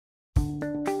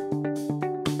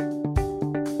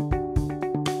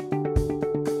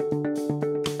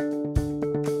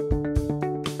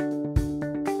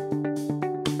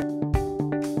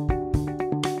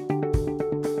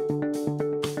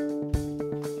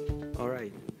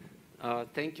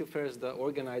Thank you first, the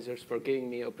organizers, for giving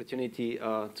me opportunity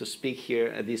to speak here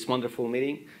at this wonderful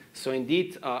meeting. So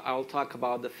indeed, I'll talk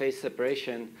about the phase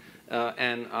separation,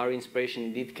 and our inspiration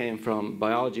indeed came from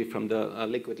biology, from the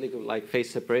liquid-liquid-like phase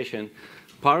separation.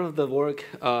 Part of the work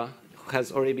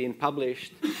has already been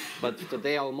published, but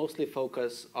today I'll mostly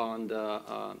focus on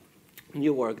the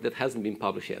new work that hasn't been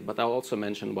published yet, but I'll also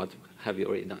mention what have you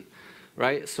already done.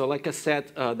 Right? So like I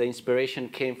said, the inspiration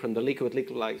came from the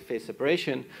liquid-liquid-like phase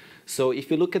separation. So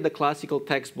if you look at the classical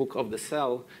textbook of the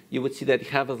cell, you would see that you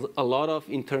have a lot of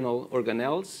internal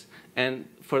organelles. And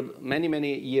for many,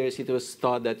 many years, it was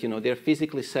thought that they're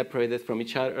physically separated from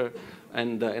each other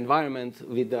and the environment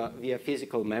via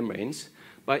physical membranes.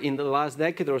 But in the last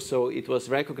decade or so, it was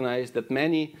recognized that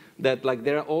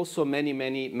there are also many,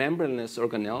 many membranous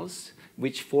organelles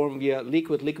which form via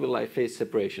liquid-liquid-like phase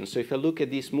separation. So if I look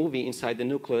at this movie inside the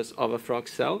nucleus of a frog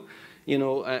cell,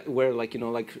 where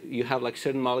you have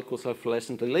certain molecules are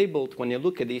fluorescently labeled, when you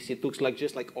look at this, it looks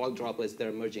just like oil droplets that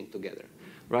are merging together,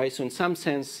 right? So in some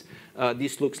sense,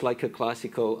 this looks like a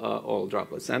classical oil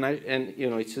droplets. And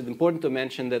it's important to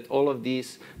mention that all of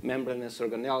these membranous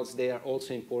organelles, they are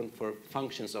also important for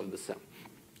functions of the cell,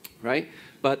 right?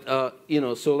 But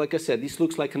so like I said, this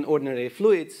looks like an ordinary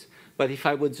fluids. But if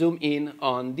I would zoom in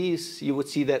on this, you would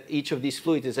see that each of these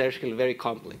fluids is actually very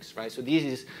complex, right? So this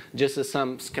is just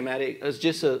some schematic,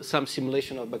 some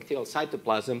simulation of bacterial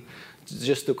cytoplasm,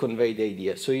 just to convey the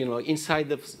idea. So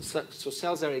inside so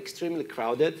cells are extremely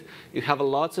crowded. You have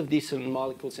lots of different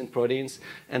molecules and proteins,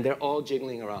 and they're all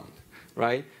jiggling around,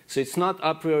 right? So it's not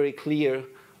a priori clear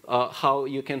how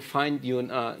you can fine-tune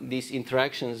these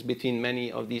interactions between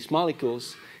many of these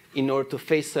molecules in order to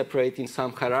phase separate in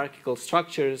some hierarchical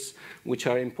structures which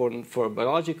are important for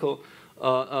biological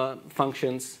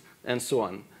functions and so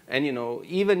on. And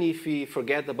even if we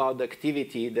forget about the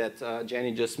activity that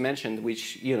Jenny just mentioned,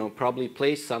 which probably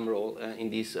plays some role in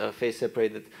these phase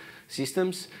separated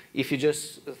systems, if you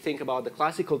just think about the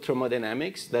classical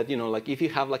thermodynamics, that if you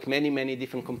have many, many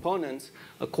different components,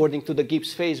 according to the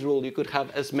Gibbs phase rule, you could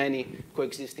have as many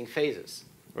coexisting phases.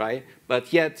 Right?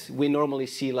 But yet, we normally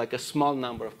see a small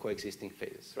number of coexisting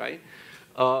phases, right?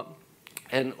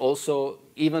 And also,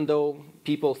 even though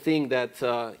people think that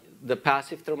the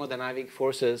passive thermodynamic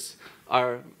forces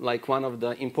are one of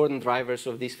the important drivers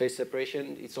of this phase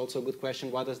separation, it's also a good question,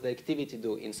 what does the activity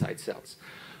do inside cells?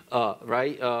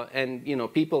 Right? And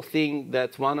people think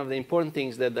that one of the important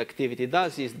things that the activity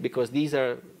does is because these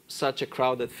are such a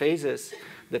crowded phases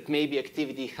that maybe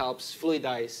activity helps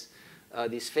fluidize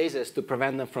these phases to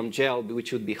prevent them from gel,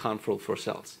 which would be harmful for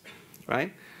cells,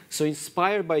 right? So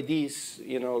inspired by this,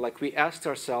 we asked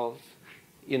ourselves,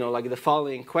 the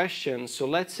following question. So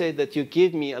let's say that you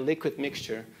give me a liquid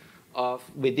mixture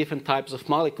with different types of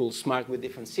molecules marked with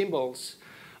different symbols,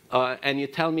 and you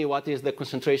tell me what is the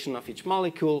concentration of each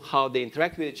molecule, how they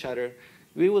interact with each other.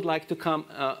 We would like to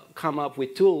come up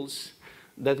with tools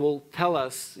that will tell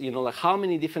us, how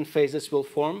many different phases will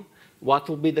form, what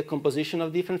will be the composition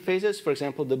of different phases. For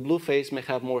example, the blue phase may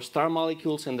have more star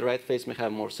molecules, and the red phase may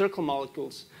have more circle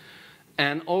molecules.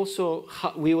 And also,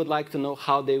 we would like to know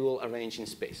how they will arrange in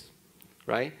space,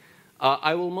 right?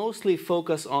 I will mostly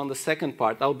focus on the second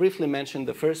part. I'll briefly mention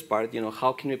the first part,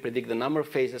 how can we predict the number of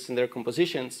phases and their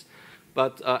compositions.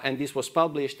 And this was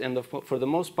published, and for the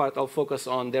most part, I'll focus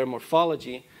on their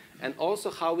morphology, and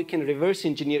also how we can reverse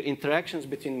engineer interactions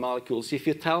between molecules. If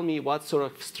you tell me what sort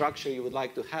of structure you would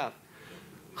like to have,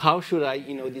 how should I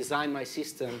design my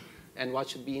system, and what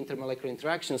should be intermolecular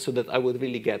interactions so that I would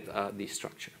really get this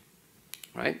structure,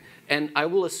 right? And I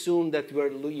will assume that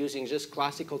we're using just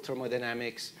classical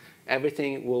thermodynamics.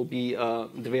 Everything will be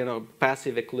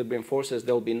passive equilibrium forces.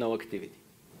 There will be no activity.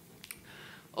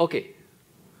 Okay.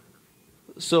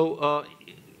 So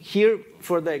here,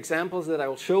 for the examples that I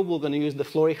will show, we're going to use the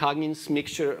Flory-Huggins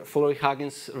mixture,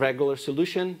 Flory-Huggins regular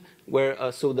solution,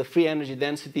 where so the free energy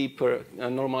density per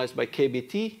normalized by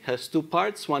kBt has two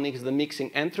parts. One is the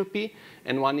mixing entropy,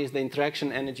 and one is the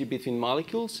interaction energy between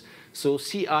molecules. So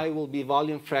Ci will be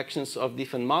volume fractions of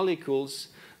different molecules,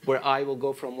 where I will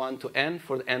go from 1 to n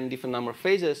for n different number of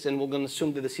phases, and we're going to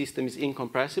assume that the system is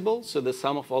incompressible, so the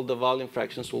sum of all the volume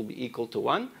fractions will be equal to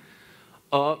 1.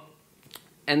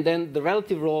 And then the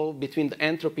relative role between the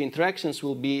entropy interactions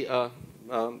will be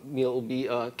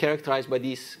characterized by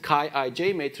this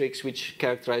chi-ij matrix, which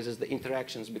characterizes the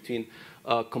interactions between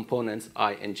components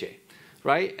I and j,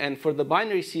 right? And for the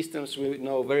binary systems, we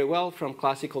know very well from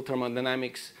classical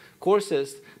thermodynamics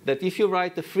courses that if you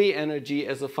write the free energy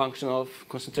as a function of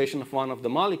concentration of one of the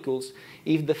molecules,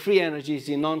 if the free energy is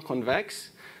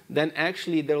non-convex, then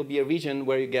actually there will be a region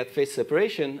where you get phase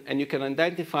separation, and you can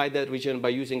identify that region by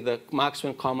using the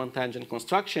maximum common tangent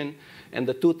construction, and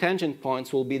the two tangent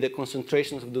points will be the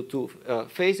concentrations of the two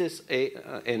phases, A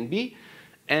and B.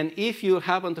 And if you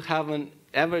happen to have an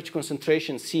average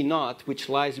concentration C naught, which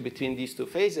lies between these two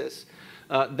phases,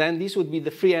 then this would be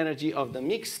the free energy of the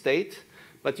mixed state.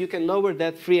 But you can lower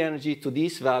that free energy to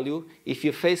this value if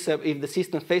the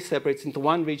system phase separates into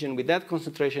one region with that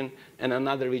concentration and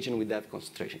another region with that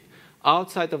concentration.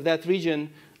 Outside of that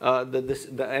region,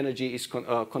 the energy is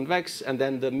convex, and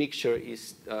then the mixture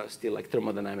is still like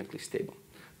thermodynamically stable,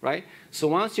 right? So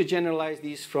once you generalize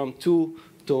these from two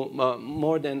to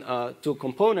more than two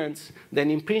components,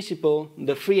 then in principle,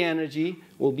 the free energy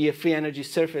will be a free energy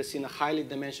surface in a highly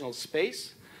dimensional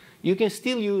space. You can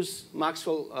still use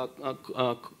Maxwell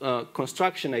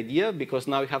construction idea, because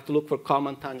now you have to look for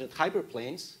common tangent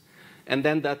hyperplanes. And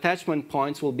then the attachment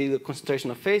points will be the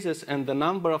concentration of phases, and the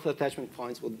number of attachment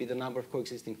points would be the number of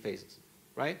coexisting phases,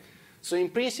 right? So in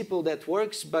principle, that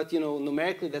works, but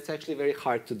numerically, that's actually very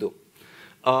hard to do.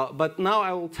 But now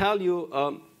I will tell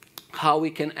you how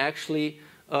we can actually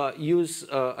use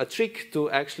a trick to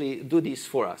actually do this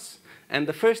for us. And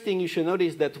the first thing you should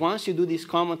notice is that once you do this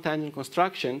common tangent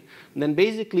construction, then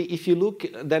basically, if you look,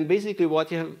 then basically what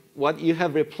you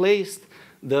have replaced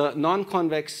the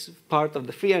non-convex part of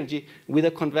the free energy with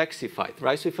a convexified,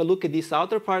 right? So if I look at this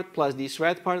outer part plus this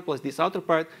red part plus this outer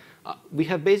part, we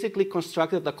have basically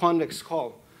constructed the convex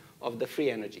hull of the free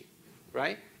energy,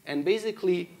 right? And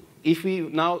basically, if we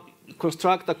now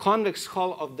construct a convex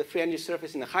hull of the free energy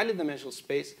surface in a highly dimensional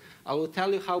space, I will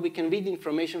tell you how we can read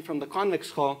information from the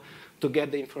convex hull to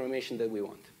get the information that we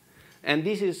want. And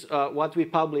this is what we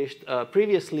published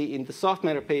previously in the soft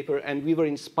matter paper, and we were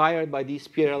inspired by this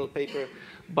PRL paper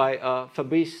by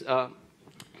Fabrice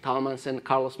Talmans and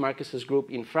Carlos Marquez's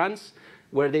group in France,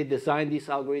 where they designed this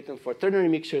algorithm for ternary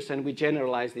mixtures, and we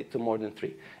generalized it to more than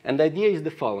 3. And the idea is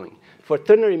the following. For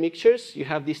ternary mixtures, you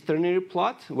have this ternary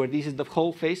plot, where this is the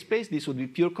whole phase space. This would be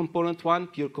pure component 1,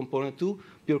 pure component 2,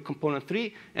 pure component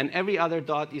 3, and every other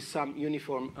dot is some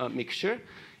uniform mixture.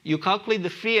 You calculate the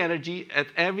free energy at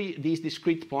this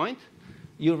discrete point.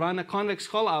 You run a convex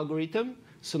hull algorithm.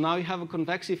 So now you have a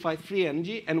convexified free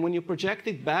energy. And when you project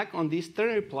it back on this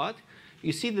ternary plot,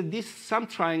 you see that some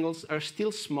triangles are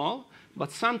still small,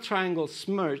 but some triangles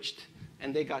merged,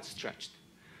 and they got stretched.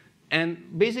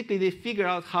 And basically, they figure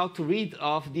out how to read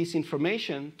off this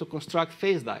information to construct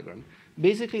phase diagram.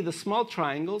 Basically, the small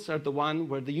triangles are the one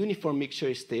where the uniform mixture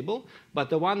is stable, but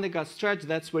the one that got stretched,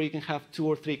 that's where you can have 2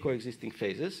 or 3 coexisting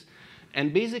phases.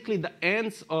 And basically, the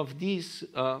ends of these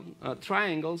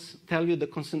triangles tell you the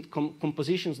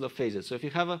compositions of the phases. So if you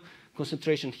have a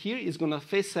concentration here, it's going to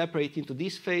phase separate into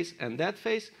this phase, and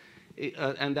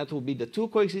that will be the 2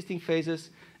 coexisting phases.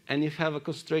 And if you have a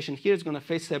concentration here, it's going to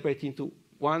phase separate into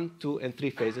 1, 2, and 3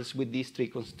 phases with these 3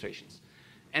 concentrations.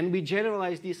 And we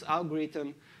generalize this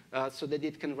algorithm so that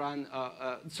it can run,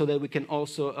 so that we can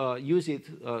also use it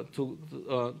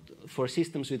for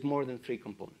systems with more than 3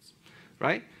 components,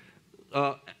 right?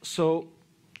 So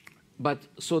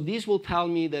this will tell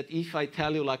me that if I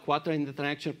tell you like what are the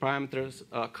interaction parameters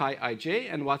chi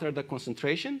ij and what are the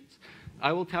concentrations,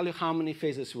 I will tell you how many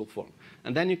phases will form.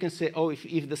 And then you can say, oh,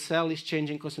 if the cell is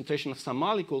changing concentration of some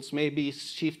molecules, maybe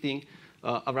it's shifting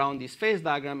around this phase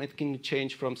diagram, it can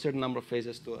change from a certain number of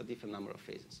phases to a different number of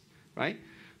phases, right?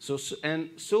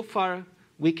 So far,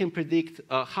 we can predict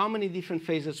how many different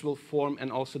phases will form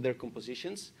and also their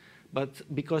compositions. But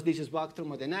because this is bulk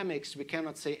thermodynamics, we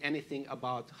cannot say anything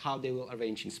about how they will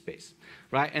arrange in space,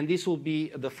 right? And this will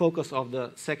be the focus of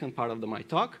the second part of my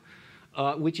talk,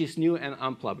 which is new and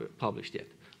unpublished yet.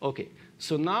 OK,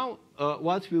 so now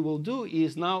what we will do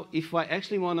is now, if I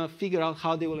actually want to figure out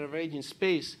how they will arrange in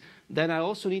space, then I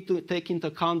also need to take into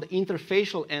account the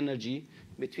interfacial energy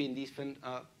between different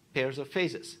pairs of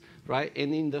phases, right?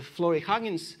 And in the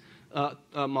Flory-Huggins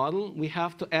model, we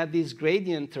have to add these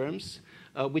gradient terms,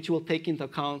 which will take into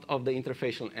account of the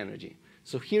interfacial energy.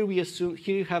 So here we assume,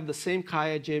 here you have the same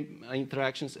chi-ij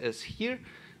interactions as here.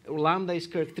 Lambda is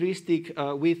characteristic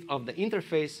width of the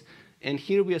interface. And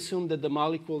here we assume that the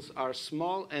molecules are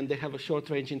small and they have a short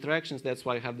range interactions. That's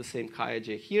why I have the same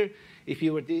chi-ij here. If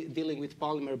you were dealing with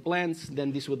polymer blends,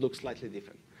 then this would look slightly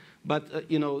different. But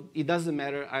it doesn't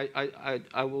matter.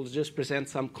 I will just present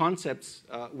some concepts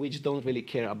which don't really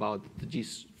care about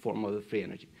this form of the free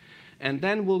energy. And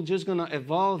then we're just going to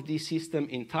evolve this system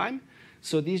in time.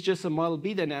 So this is just a model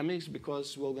B dynamics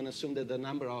because we're going to assume that the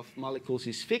number of molecules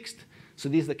is fixed. So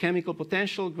this is the chemical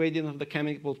potential. Gradient of the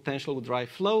chemical potential will drive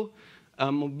flow.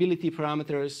 Mobility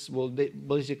parameters will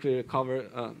basically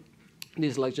recover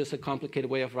This is like just a complicated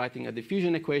way of writing a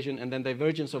diffusion equation, and then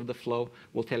divergence of the flow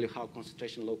will tell you how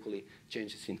concentration locally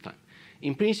changes in time.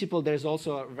 In principle, there's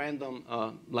also a random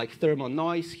like thermal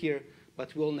noise here,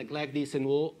 but we'll neglect this and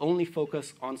we'll only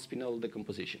focus on spinel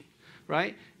decomposition,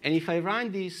 right? And if I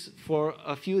run this for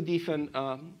a few different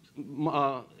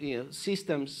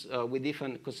systems with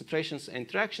different concentrations and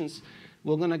interactions,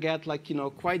 we're going to get like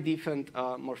quite different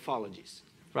morphologies,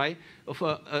 right?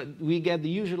 We get the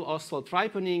usual oscillate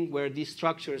ripening where these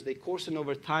structures, they coarsen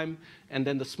over time and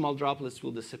then the small droplets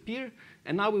will disappear.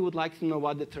 And now we would like to know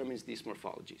what determines these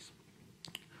morphologies.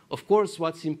 Of course,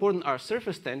 what's important are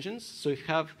surface tensions. So if you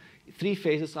have 3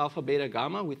 phases, alpha, beta,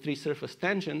 gamma, with 3 surface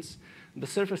tensions, the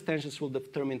surface tensions will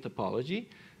determine topology.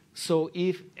 So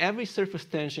if every surface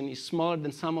tension is smaller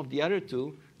than some of the other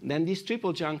 2, then these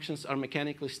triple junctions are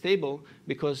mechanically stable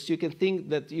because you can think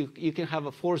that you can have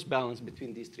a force balance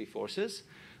between these 3 forces.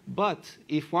 But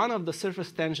if one of the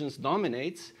surface tensions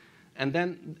dominates, and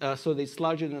then so it's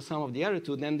larger than the sum of the other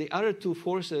 2, then the other 2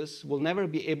 forces will never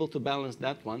be able to balance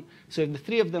that one. So if the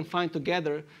 3 of them find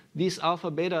together, these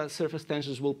alpha beta surface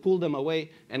tensions will pull them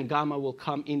away, and gamma will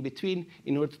come in between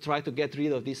in order to try to get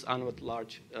rid of this unweighted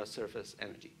large surface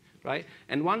energy, right?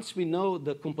 And once we know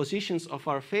the compositions of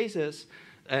our phases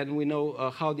and we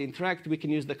know how they interact, we can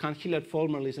use the Cahn-Hilliard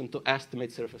formalism to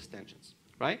estimate surface tensions,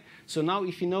 right? So now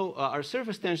if you know our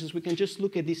surface tensions, we can just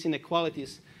look at these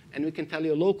inequalities and we can tell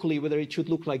you locally whether it should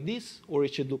look like this or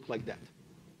it should look like that.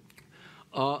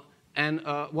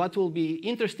 What will be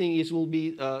interesting is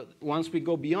once we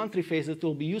go beyond 3 phases, it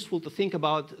will be useful to think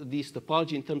about this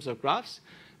topology in terms of graphs,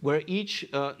 where each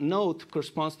node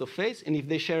corresponds to a phase, and if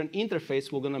they share an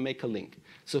interface, we're going to make a link.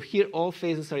 So here, all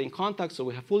phases are in contact, so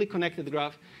we have fully connected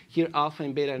graph. Here, alpha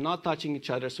and beta are not touching each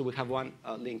other, so we have one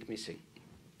link missing.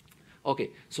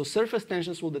 OK, so surface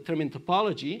tensions will determine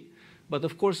topology. But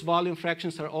of course, volume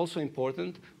fractions are also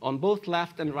important. On both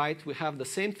left and right, we have the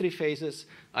same 3 phases.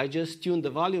 I just tuned the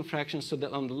volume fractions so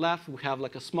that on the left, we have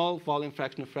like a small volume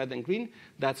fraction of red and green.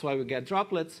 That's why we get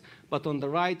droplets. But on the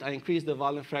right, I increase the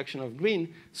volume fraction of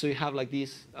green, so you have like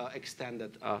this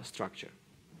extended structure,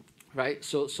 right?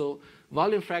 So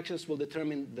volume fractions will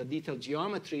determine the detailed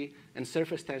geometry, and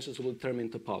surface tensions will determine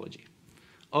topology.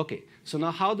 OK, so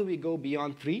now how do we go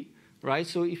beyond 3? Right?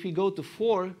 So if we go to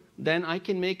 4, then I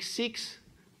can make 6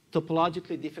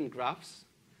 topologically different graphs.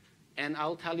 And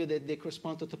I'll tell you that they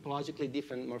correspond to topologically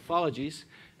different morphologies.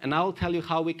 And I'll tell you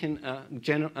how we can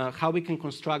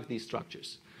construct these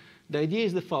structures. The idea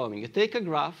is the following. You take a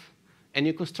graph, and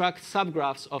you construct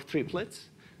subgraphs of triplets.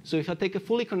 So if I take a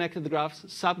fully connected graph,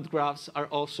 subgraphs are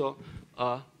also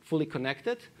fully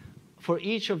connected. For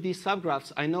each of these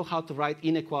subgraphs, I know how to write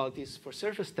inequalities for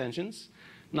surface tensions.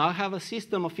 Now I have a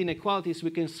system of inequalities we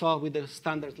can solve with a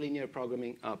standard linear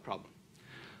programming problem.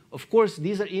 Of course,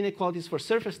 these are inequalities for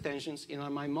surface tensions. In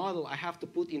my model, I have to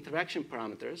put interaction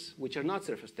parameters, which are not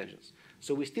surface tensions.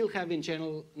 So we still have, in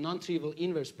general, non-trivial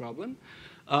inverse problem.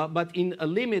 But in a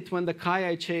limit, when the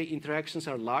chi-i-j interactions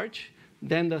are large,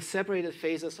 then the separated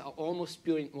phases are almost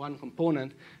pure in one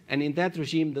component. And in that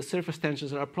regime, the surface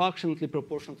tensions are approximately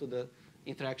proportional to the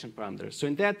interaction parameters. So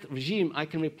in that regime, I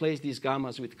can replace these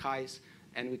gammas with chi's,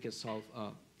 and we can solve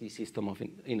the system of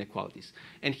inequalities.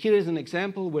 And here is an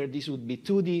example where this would be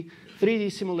 2D,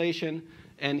 3D simulation.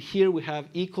 And here we have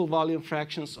equal volume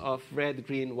fractions of red,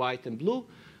 green, white, and blue.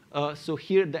 So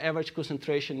here the average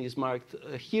concentration is marked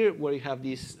here, where you have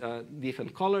these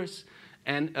different colors.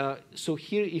 And so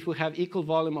here, if we have equal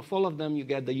volume of all of them, you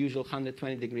get the usual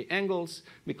 120-degree angles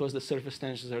because the surface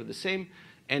tensions are the same.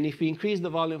 And if we increase the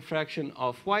volume fraction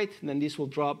of white, then this will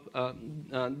drop.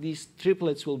 These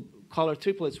color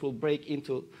triplets will break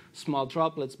into small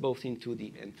droplets, both in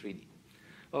 2D and 3D.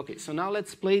 OK, so now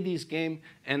let's play this game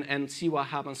and see what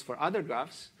happens for other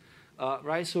graphs.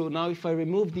 Right, so now if I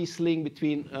remove this link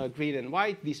between green and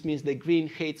white, this means that green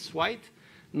hates white.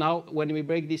 Now, when we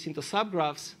break this into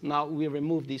subgraphs, now we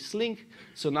remove this link.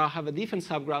 So now I have a different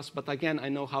subgraphs. But again, I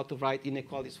know how to write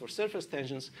inequalities for surface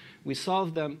tensions. We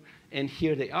solve them, and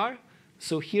here they are.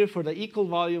 So here, for the equal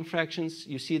volume fractions,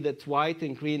 you see that white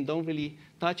and green don't really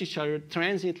touch each other.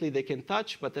 Transiently, they can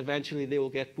touch, but eventually they will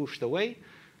get pushed away,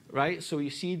 right? So you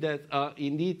see that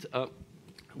indeed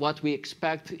what we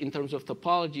expect in terms of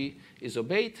topology is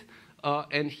obeyed.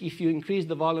 And if you increase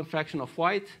the volume fraction of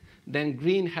white, then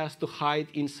green has to hide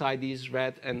inside these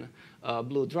red and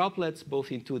blue droplets,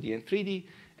 both in 2D and 3D.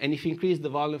 And if you increase the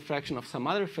volume fraction of some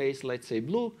other phase, let's say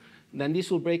blue, then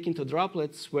this will break into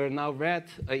droplets where now red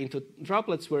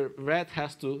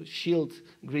has to shield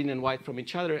green and white from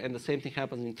each other. And the same thing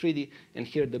happens in 3D. And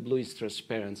here the blue is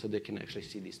transparent, so they can actually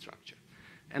see this structure.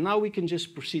 And now we can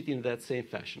just proceed in that same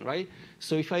fashion, right?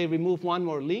 So if I remove one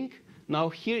more link, now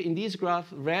here in this graph,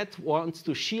 red wants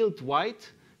to shield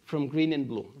white from green and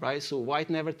blue, right? So white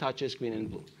never touches green and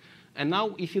blue. And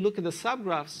now if you look at the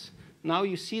subgraphs, now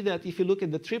you see that if you look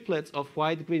at the triplets of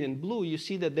white, green, and blue, you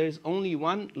see that there's only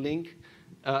one link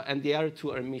and the other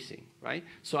two are missing, right?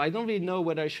 So I don't really know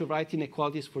whether I should write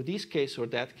inequalities for this case or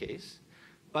that case.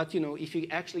 But if you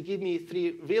actually give me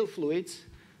 3 real fluids,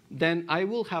 then I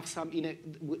will have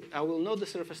I will know the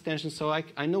surface tension, so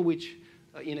I know which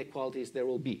inequalities there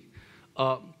will be.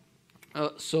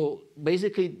 So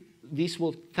basically, this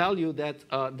will tell you that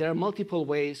there are multiple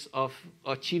ways of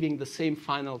achieving the same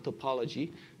final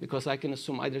topology, because I can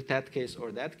assume either that case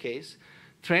or that case.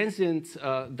 Transient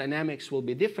dynamics will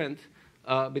be different,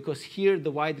 because here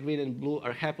the white, green, and blue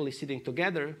are happily sitting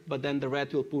together, but then the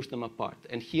red will push them apart.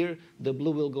 And here the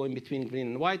blue will go in between green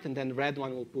and white, and then the red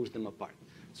one will push them apart.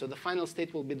 So the final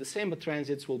state will be the same, but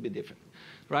transients will be different,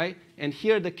 right? And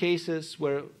here are the cases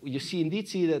where you indeed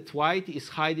see that white is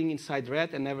hiding inside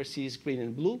red and never sees green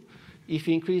and blue. If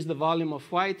you increase the volume of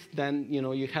white, then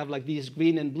you have like these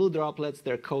green and blue droplets.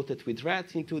 They're coated with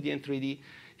red in 2D and 3D.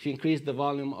 If you increase the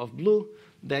volume of blue,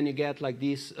 then you get like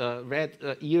these red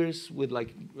ears with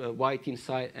like white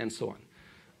inside and so on.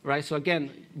 Right, so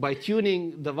again, by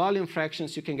tuning the volume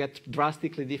fractions, you can get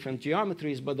drastically different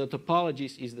geometries, but the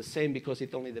topologies is the same because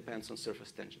it only depends on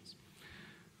surface tensions.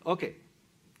 Okay,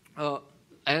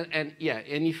 and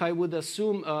if I would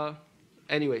assume, so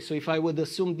if I would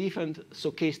assume different, so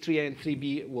case 3A and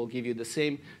 3B will give you the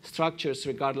same structures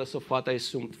regardless of what I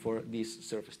assumed for these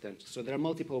surface tensions. So there are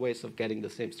multiple ways of getting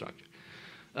the same structure.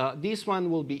 This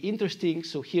one will be interesting.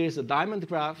 So here is a diamond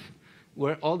graph,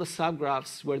 where all the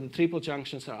subgraphs where the triple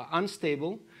junctions are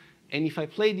unstable. And if I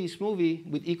play this movie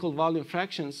with equal volume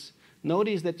fractions,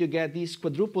 notice that you get these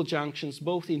quadruple junctions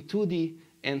both in 2D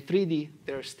and 3D.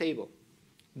 They're stable.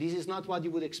 This is not what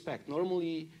you would expect.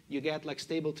 Normally, you get like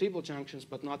stable triple junctions,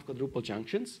 but not quadruple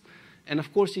junctions. And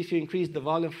of course, if you increase the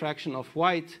volume fraction of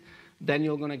white, then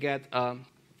you're going to get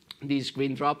these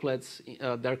green droplets.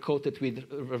 They're coated with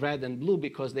red and blue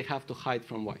because they have to hide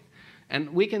from white.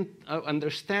 And we can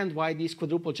understand why these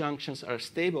quadruple junctions are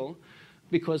stable,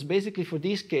 because basically for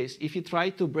this case, if you try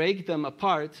to break them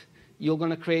apart, you're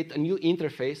going to create a new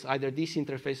interface, either this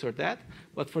interface or that.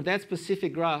 But for that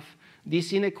specific graph,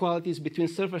 these inequalities between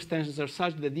surface tensions are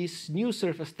such that these new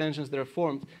surface tensions that are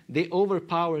formed, they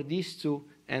overpower these two,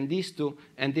 and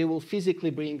they will physically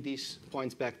bring these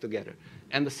points back together.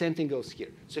 And the same thing goes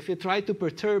here. So if you try to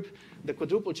perturb the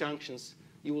quadruple junctions,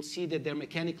 you will see that they're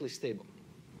mechanically stable.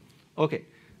 Okay,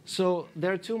 so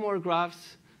there are 2 more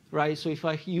graphs, right? So if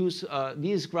I use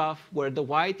this graph where the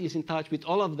white is in touch with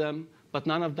all of them, but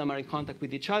none of them are in contact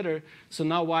with each other, so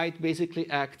now white basically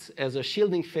acts as a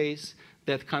shielding phase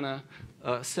that kind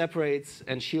of separates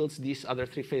and shields these other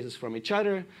 3 phases from each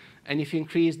other. And if you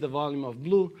increase the volume of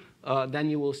blue, then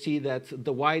you will see that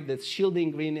the white that's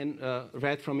shielding green and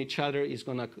red from each other is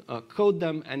going to coat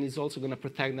them, and is also going to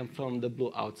protect them from the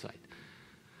blue outside.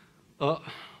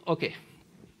 Okay.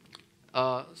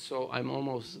 So I'm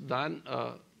almost done,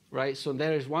 right? So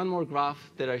there is one more graph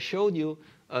that I showed you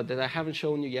that I haven't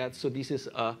shown you yet. So this is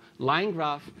a line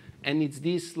graph, and it's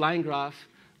this line graph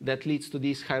that leads to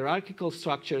these hierarchical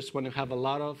structures when you have a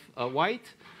lot of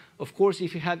white. Of course,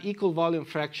 if you have equal volume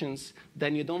fractions,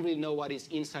 then you don't really know what is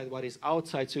inside, what is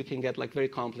outside, so you can get like very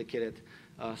complicated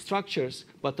structures.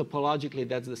 But topologically,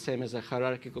 that's the same as a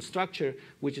hierarchical structure,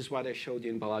 which is what I showed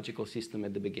you in biological system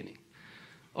at the beginning.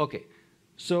 Okay,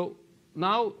 so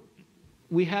now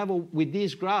we have, with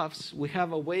these graphs, we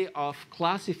have a way of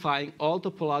classifying all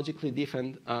topologically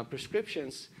different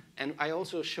prescriptions. And I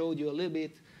also showed you a little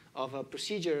bit of a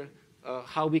procedure,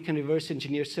 how we can reverse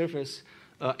engineer surface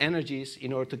energies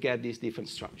in order to get these different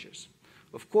structures.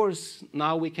 Of course,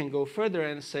 now we can go further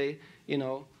and say,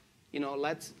 I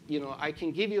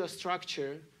can give you a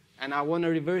structure, and I want to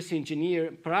reverse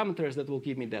engineer parameters that will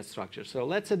give me that structure. So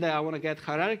let's say that I want to get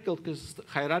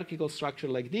hierarchical structure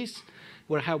like this,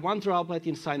 where I have one droplet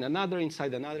inside another, and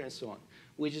so on,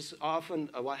 which is often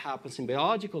what happens in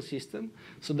biological system.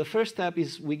 So the first step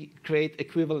is we create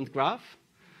equivalent graph.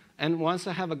 And once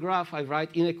I have a graph, I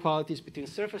write inequalities between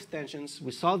surface tensions.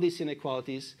 We solve these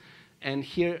inequalities. And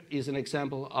here is an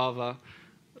example of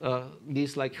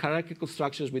these like hierarchical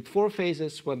structures with 4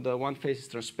 phases, when the one phase is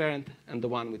transparent and the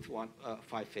one with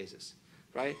 5 phases,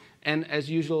 right? And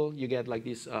as usual, you get like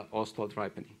this Ostwald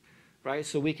ripening, right?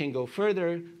 So we can go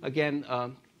further. Again,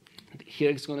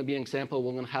 here is going to be an example.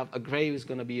 We're going to have a gray is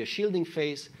going to be a shielding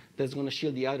phase that's going to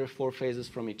shield the other 4 phases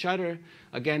from each other.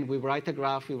 Again, we write a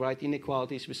graph, we write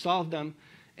inequalities, we solve them.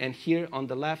 And here on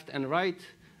the left and right,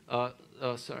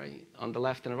 on the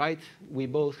left and right, we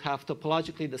both have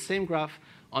topologically the same graph.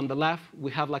 On the left,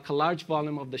 we have like a large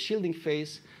volume of the shielding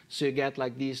phase. So you get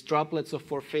like these droplets of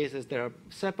 4 phases that are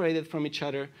separated from each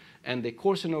other, and they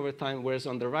coarsen over time. Whereas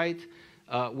on the right,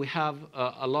 we have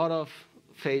a lot of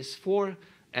phase 4,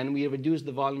 and we reduce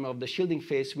the volume of the shielding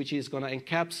phase, which is going to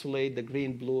encapsulate the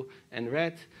green, blue, and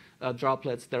red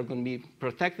droplets that are going to be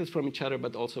protected from each other,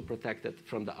 but also protected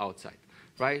from the outside,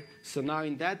 right? So now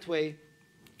in that way,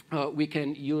 we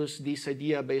can use this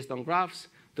idea based on graphs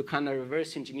to kind of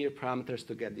reverse engineer parameters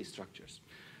to get these structures.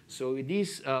 So with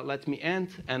this, let me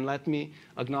end, and let me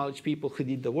acknowledge people who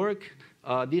did the work.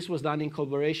 This was done in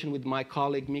collaboration with my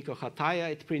colleague Mikko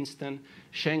Hataya at Princeton.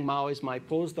 Sheng Mao is my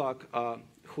postdoc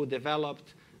who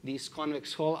developed this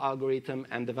convex hull algorithm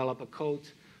and developed a code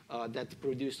that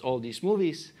produced all these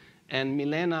movies. And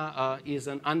Milena is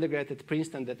an undergrad at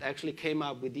Princeton that actually came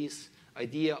up with this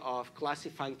idea of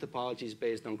classifying topologies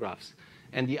based on graphs.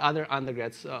 And the other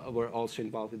undergrads were also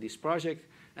involved with this project.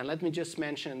 And let me just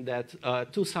mention that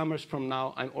 2 summers from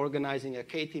now, I'm organizing a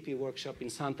KTP workshop in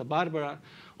Santa Barbara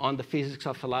on the physics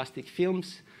of elastic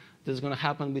films. This is going to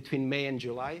happen between May and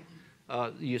July.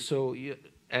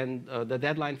 The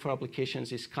deadline for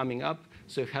applications is coming up.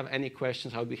 So if you have any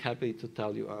questions, I'll be happy to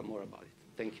tell you more about it.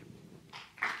 Thank you.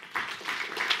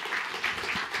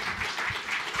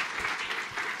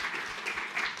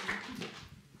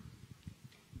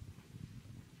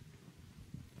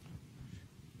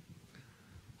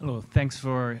 Hello, thanks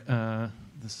for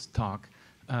this talk.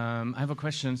 I have a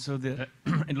question. So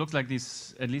it looks like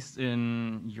these, at least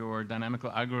in your dynamical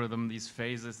algorithm, these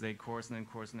phases, they coarsen and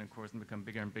coarsen and coarsen, become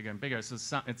bigger and bigger and bigger.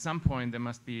 So at some point, there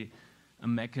must be a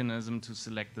mechanism to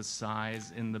select the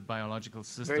size in the biological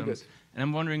systems. Very good. And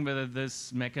I'm wondering whether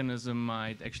this mechanism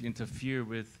might actually interfere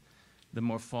with the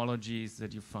morphologies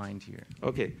that you find here.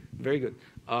 Okay, very good.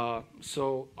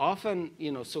 So often,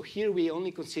 so here we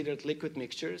only considered liquid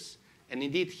mixtures. And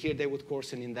indeed, here they would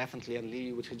coarsen indefinitely, and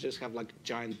you would just have like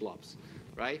giant blobs,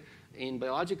 right? In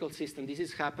biological system, this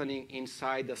is happening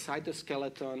inside the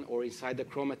cytoskeleton or inside the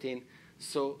chromatin.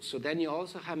 So then you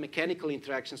also have mechanical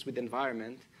interactions with the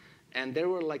environment. And there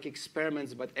were like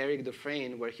experiments by Eric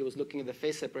Dufresne where he was looking at the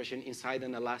phase separation inside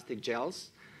an elastic gels.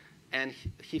 And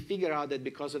he figured out that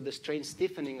because of the strain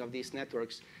stiffening of these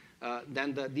networks,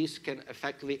 then these can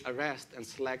effectively arrest and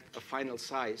select a final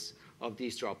size of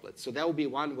these droplets. So that would be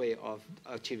one way of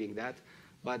achieving that.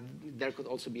 But there could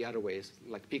also be other ways,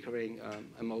 like Pickering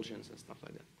emulsions and stuff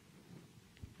like that.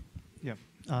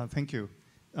 Yeah, thank you.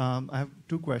 I have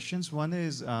 2 questions. One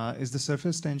is the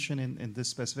surface tension in this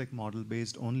specific model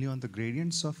based only on the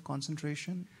gradients of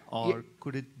concentration? Or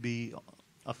could it be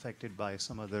affected by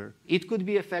some other? It could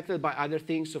be affected by other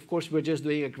things. Of course, we're just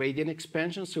doing a gradient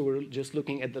expansion, so we're just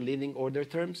looking at the leading order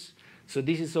terms. So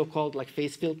this is so-called like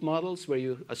phase field models where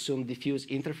you assume diffuse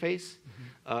interface,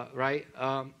 right?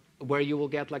 Where you will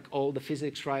get like all the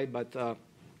physics right, but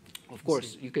of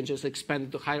course you can just expand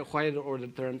it to higher order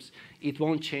terms. It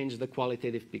won't change the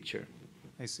qualitative picture.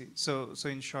 I see. So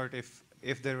in short,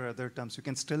 if there are other terms, you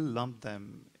can still lump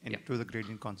them into the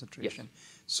gradient concentration.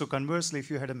 Yes. So conversely, if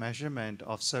you had a measurement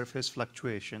of surface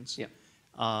fluctuations,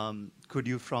 could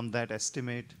you from that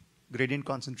estimate gradient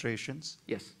concentrations?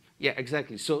 Yes. Yeah,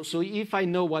 exactly. So if I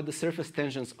know what the surface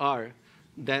tensions are,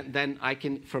 then I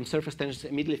can, from surface tensions,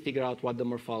 immediately figure out what the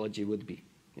morphology would be.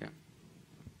 Yeah.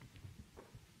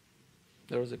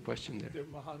 There was a question there. Yeah.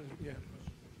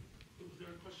 Was there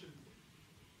a question?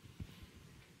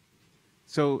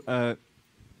 So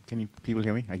can people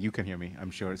hear me? You can hear me,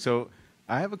 I'm sure. So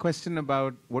I have a question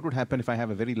about what would happen if I have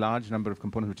a very large number of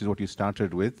components, which is what you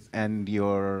started with, and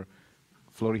your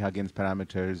Flory-Huggins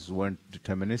parameters weren't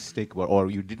deterministic, or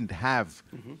you didn't have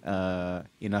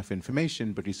enough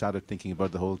information, but you started thinking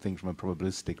about the whole thing from a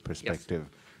probabilistic perspective.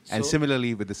 Yes. And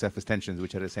similarly with the surface tensions,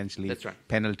 which are essentially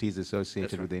penalties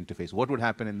associated with the interface. What would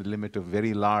happen in the limit of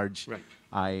very large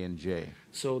I and J?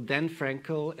 So Dan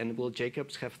Frankel and Will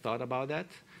Jacobs have thought about that.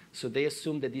 So they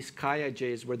assumed that these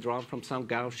chi-ij's were drawn from some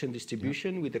Gaussian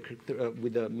distribution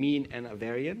with a mean and a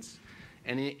variance.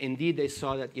 And indeed, they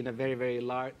saw that in a very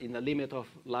large, in the limit of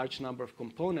large number of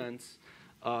components,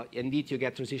 indeed you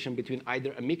get transition between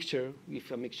either a mixture, if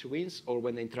a mixture wins, or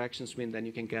when the interactions win, then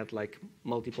you can get like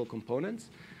multiple components.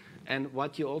 And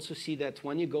what you also see that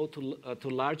when you go to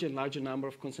larger and larger number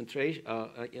of concentration,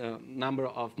 number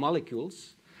of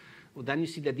molecules, then you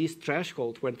see that this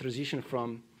threshold, when transition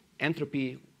from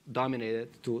entropy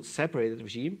dominated to separated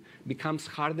regime, becomes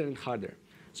harder and harder.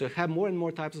 So you have more and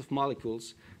more types of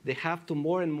molecules. They have to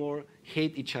more and more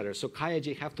hate each other. So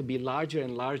chi-ij have to be larger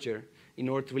and larger in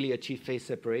order to really achieve phase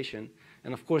separation.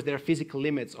 And of course, there are physical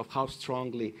limits of how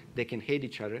strongly they can hate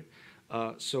each other.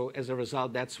 So as a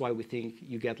result, that's why we think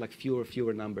you get like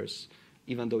fewer numbers,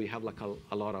 even though you have like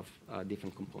a lot of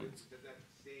different components. Does that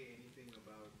say anything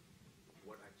about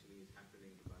what actually is happening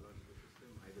in the biological system,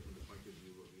 either from the point of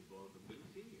view of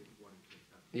evolvability, if one can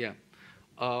start? Yeah.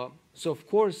 So of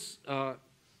course,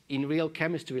 in real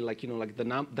chemistry, like like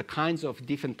the kinds of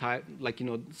different type, like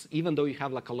even though you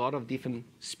have like a lot of different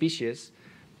species,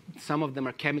 some of them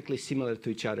are chemically similar to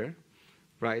each other,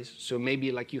 right? So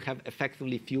maybe like you have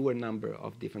effectively fewer number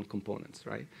of different components,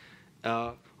 right?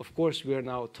 Of course, we are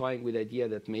now toying with the idea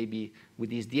that maybe with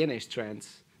these DNA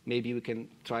strands, maybe we can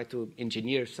try to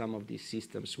engineer some of these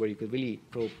systems where you could really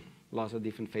probe lots of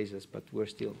different phases, but we're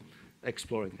still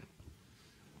exploring that.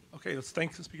 Okay, let's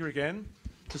thank the speaker again.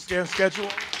 To stay on schedule.